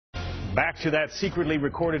Back to that secretly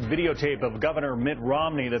recorded videotape of Governor Mitt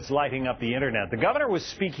Romney that's lighting up the internet. The governor was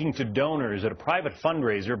speaking to donors at a private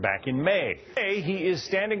fundraiser back in May. Today, he is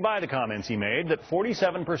standing by the comments he made that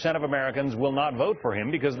 47% of Americans will not vote for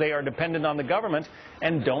him because they are dependent on the government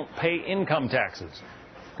and don't pay income taxes.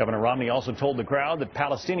 Governor Romney also told the crowd that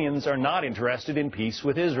Palestinians are not interested in peace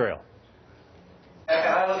with Israel. And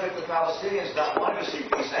I look at the Palestinians not wanting to see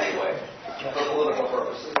peace anyway for political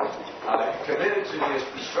purposes, committed to the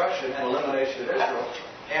destruction and elimination of Israel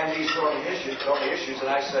and these thorny issues, and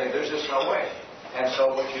I say there's just no way. And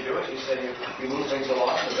so what you do is you say you move things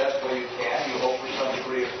along in the best way you can. You hope for some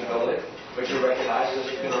degree of stability, but you recognize this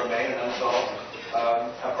is going to remain an unsolved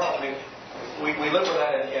problem. We live with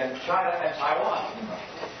that in China and Taiwan.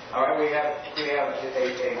 All right, we have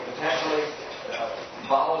a potentially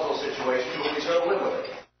volatile situation, but we sort of live with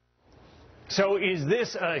it. So is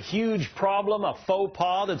this a huge problem, a faux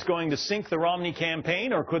pas that's going to sink the Romney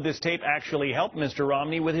campaign, or could this tape actually help Mr.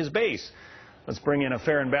 Romney with his base? Let's bring in a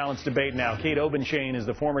fair and balanced debate now. Kate Obenshain is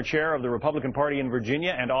the former chair of the Republican Party in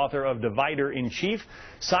Virginia and author of Divider-in-Chief.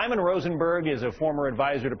 Simon Rosenberg is a former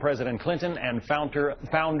advisor to President Clinton and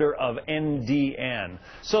founder of NDN.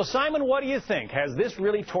 So, Simon, what do you think? Has this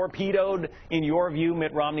really torpedoed, in your view,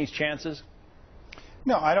 Mitt Romney's chances?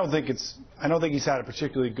 No, I don't think he's had a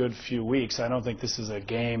particularly good few weeks. I don't think this is a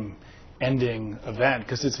game-ending event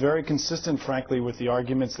because it's very consistent, frankly, with the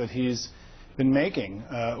arguments that he's been making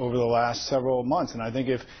over the last several months. And I think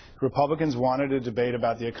if Republicans wanted a debate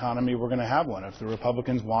about the economy, we're going to have one. If the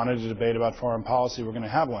Republicans wanted a debate about foreign policy, we're going to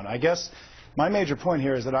have one. I guess my major point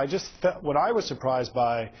here is that what I was surprised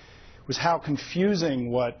by was how confusing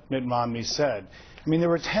what Mitt Romney said. I mean, there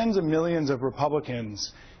were tens of millions of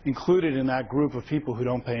Republicans included in that group of people who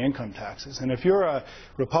don't pay income taxes. And if you're a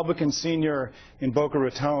Republican senior in Boca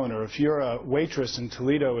Raton, or if you're a waitress in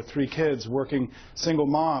Toledo with 3 kids working single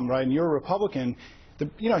mom, right, and you're a Republican,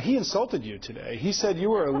 he insulted you today. He said you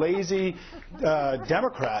were a lazy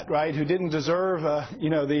Democrat, right, who didn't deserve,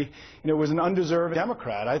 was an undeserved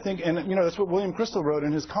Democrat. I think, and that's what William Kristol wrote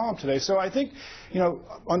in his column today. So I think,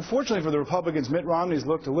 unfortunately for the Republicans, Mitt Romney's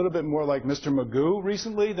looked a little bit more like Mr. Magoo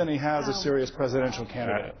recently than he has a serious presidential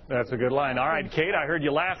candidate. That's a good line. All right, Kate, I heard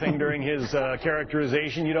you laughing during his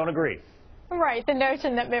characterization. You don't agree? Right. The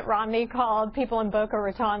notion that Mitt Romney called people in Boca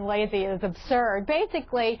Raton lazy is absurd.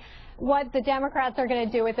 Basically, what the Democrats are going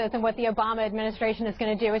to do with this and what the Obama administration is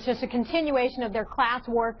going to do is just a continuation of their class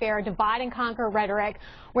warfare, divide and conquer rhetoric,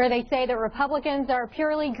 where they say that Republicans are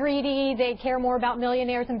purely greedy, they care more about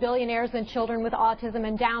millionaires and billionaires than children with autism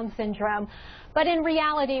and Down syndrome. But in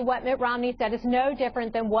reality, what Mitt Romney said is no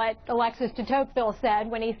different than what Alexis de Tocqueville said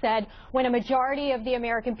when he said, when a majority of the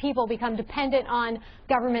American people become dependent on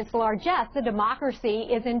government's largesse, the democracy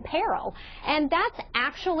is in peril. And that's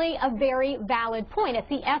actually a very valid point. It's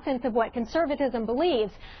the essence of what conservatism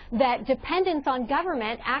believes, that dependence on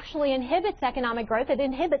government actually inhibits economic growth. It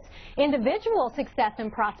inhibits individual success and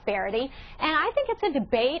prosperity. And I think it's a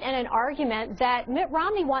debate and an argument that Mitt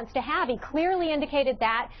Romney wants to have. He clearly indicated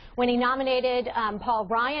that when he nominated Paul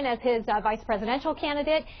Ryan as his vice presidential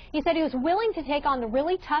candidate. He said he was willing to take on the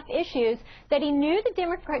really tough issues that he knew the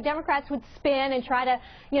Democrats would spin and try to,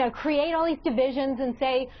 create all these divisions and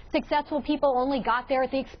say successful people only got there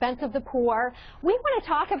at the expense of the poor. We want to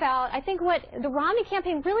talk about, I think what the Romney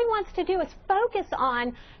campaign really wants to do is focus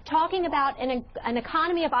on talking about an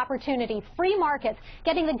economy of opportunity, free markets,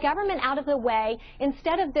 getting the government out of the way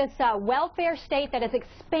instead of this welfare state that has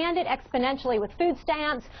expanded exponentially with food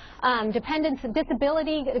stamps, dependence,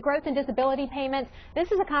 disability, growth in disability payments.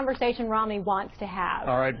 This is a conversation Romney wants to have.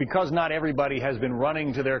 All right, because not everybody has been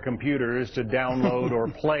running to their computers to download or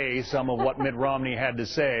play some of what Mitt Romney had to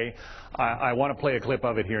say, I want to play a clip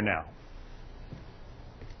of it here now.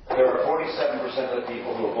 There are 47% of the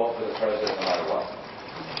people who will vote for the president no matter what.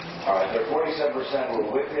 All right, there are 47% who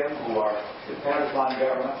are with him, who are dependent upon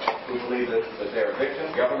government, who believe that they're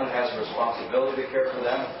victims. Government has a responsibility to care for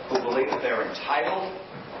them, who believe that they're entitled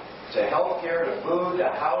to health care, to food, to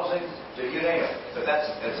housing, to you name it. But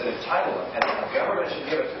it's an entitlement, and the government should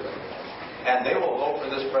give it to them. And they will vote for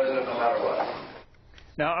this president no matter what.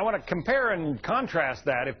 Now, I want to compare and contrast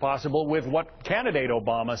that, if possible, with what candidate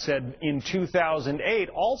Obama said in 2008,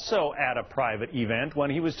 also at a private event,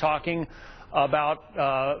 when he was talking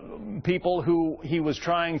about people who he was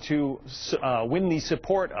trying to win the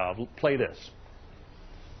support of. Play this.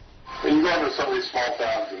 When you go into some of these small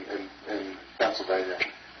towns in Pennsylvania,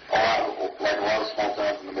 like a lot of small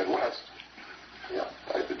towns in the Midwest,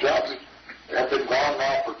 like the jobs have been gone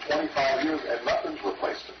now for 25 years and nothing's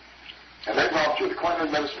replaced it. And they've gone through the Clinton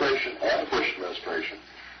administration and the Bush administration,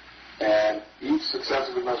 and each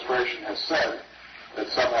successive administration has said that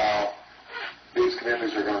somehow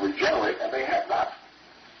communities are going to regenerate, and they have not.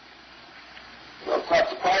 Well, it's not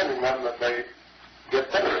surprising then that they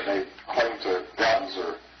get better and they cling to guns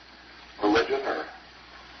or religion or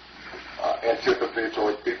antipathy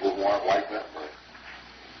towards people who aren't like them, or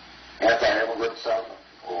anti-immigrant sentiment,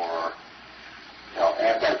 or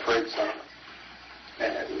anti-trade sentiment,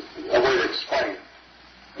 and a way to explain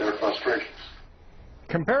their frustrations.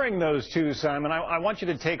 Comparing those two, Simon, I want you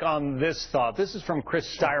to take on this thought. This is from Chris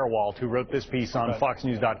Steyerwalt, who wrote this piece on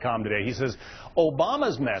FoxNews.com today. He says,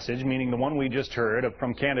 Obama's message, meaning the one we just heard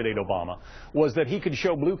from candidate Obama, was that he could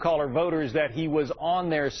show blue-collar voters that he was on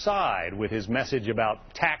their side with his message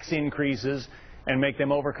about tax increases and make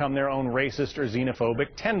them overcome their own racist or xenophobic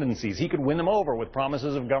tendencies. He could win them over with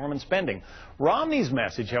promises of government spending. Romney's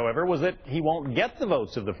message, however, was that he won't get the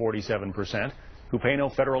votes of the 47% who pay no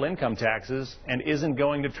federal income taxes and isn't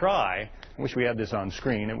going to try. I wish we had this on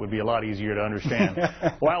screen. It would be a lot easier to understand.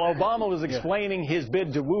 While Obama was explaining his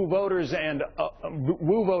bid to woo voters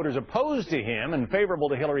opposed to him and favorable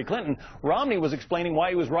to Hillary Clinton, Romney was explaining why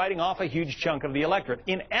he was writing off a huge chunk of the electorate.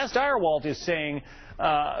 Steyerwalt is saying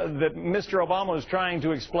that Mr. Obama was trying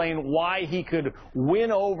to explain why he could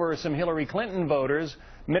win over some Hillary Clinton voters.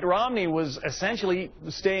 Mitt Romney was essentially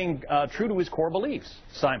staying true to his core beliefs.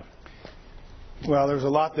 Simon. Well, there's a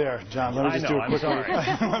lot there, John. Let me just do it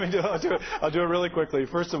quickly. I'll do it really quickly.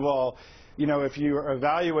 First of all, if you're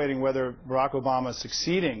evaluating whether Barack Obama is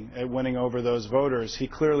succeeding at winning over those voters, he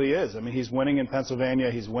clearly is. I mean, he's winning in Pennsylvania,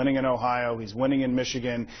 he's winning in Ohio, he's winning in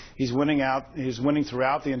Michigan, he's winning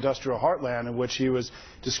throughout the industrial heartland in which he was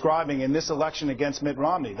describing in this election against Mitt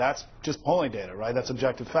Romney. That's just polling data, right? That's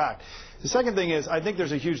objective fact. The second thing is, I think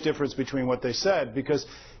there's a huge difference between what they said, because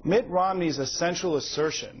Mitt Romney's essential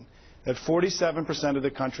assertion that 47% of the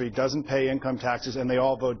country doesn't pay income taxes and they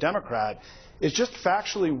all vote Democrat is just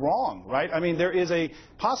factually wrong, right? I mean, there is a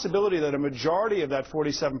possibility that a majority of that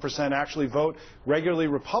 47% actually vote regularly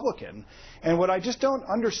Republican. And what I just don't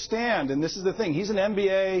understand, and this is the thing, he's an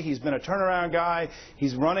MBA, he's been a turnaround guy,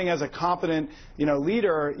 he's running as a competent,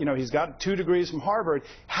 leader, he's got 2 degrees from Harvard.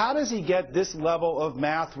 How does he get this level of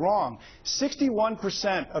math wrong?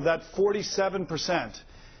 61% of that 47%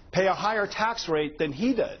 pay a higher tax rate than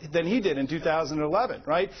he did in 2011,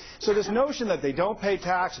 right? So this notion that they don't pay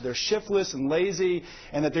tax, they're shiftless and lazy,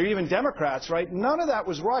 and that they're even Democrats, right? None of that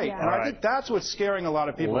was right, and I think that's what's scaring a lot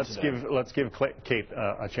of people today. Let's give Kate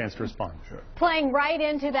a chance to respond. Sure. Playing right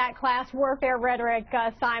into that class warfare rhetoric,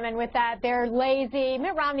 Simon, with that they're lazy.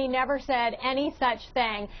 Mitt Romney never said any such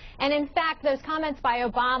thing, and in fact, those comments by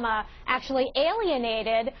Obama actually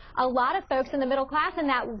alienated a lot of folks in the middle class in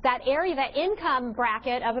that area, that income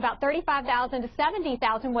bracket of about $35,000 to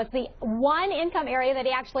 $70,000 was the one income area that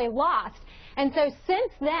he actually lost. And so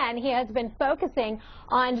since then, he has been focusing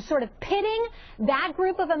on sort of pitting that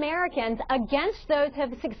group of Americans against those who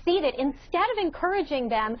have succeeded instead of encouraging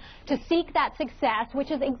them to seek that success,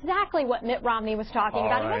 which is exactly what Mitt Romney was talking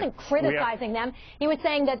about. He wasn't criticizing them. He was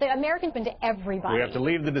saying that the Americans been to everybody. We have to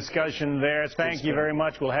leave the discussion there. Thank you very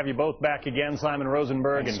much. We'll have you both back again, Simon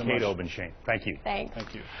Rosenberg and Kate Obenshain. Thank you. Thanks.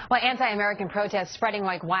 Thank you. Well, anti-American protests spreading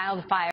like wildfire.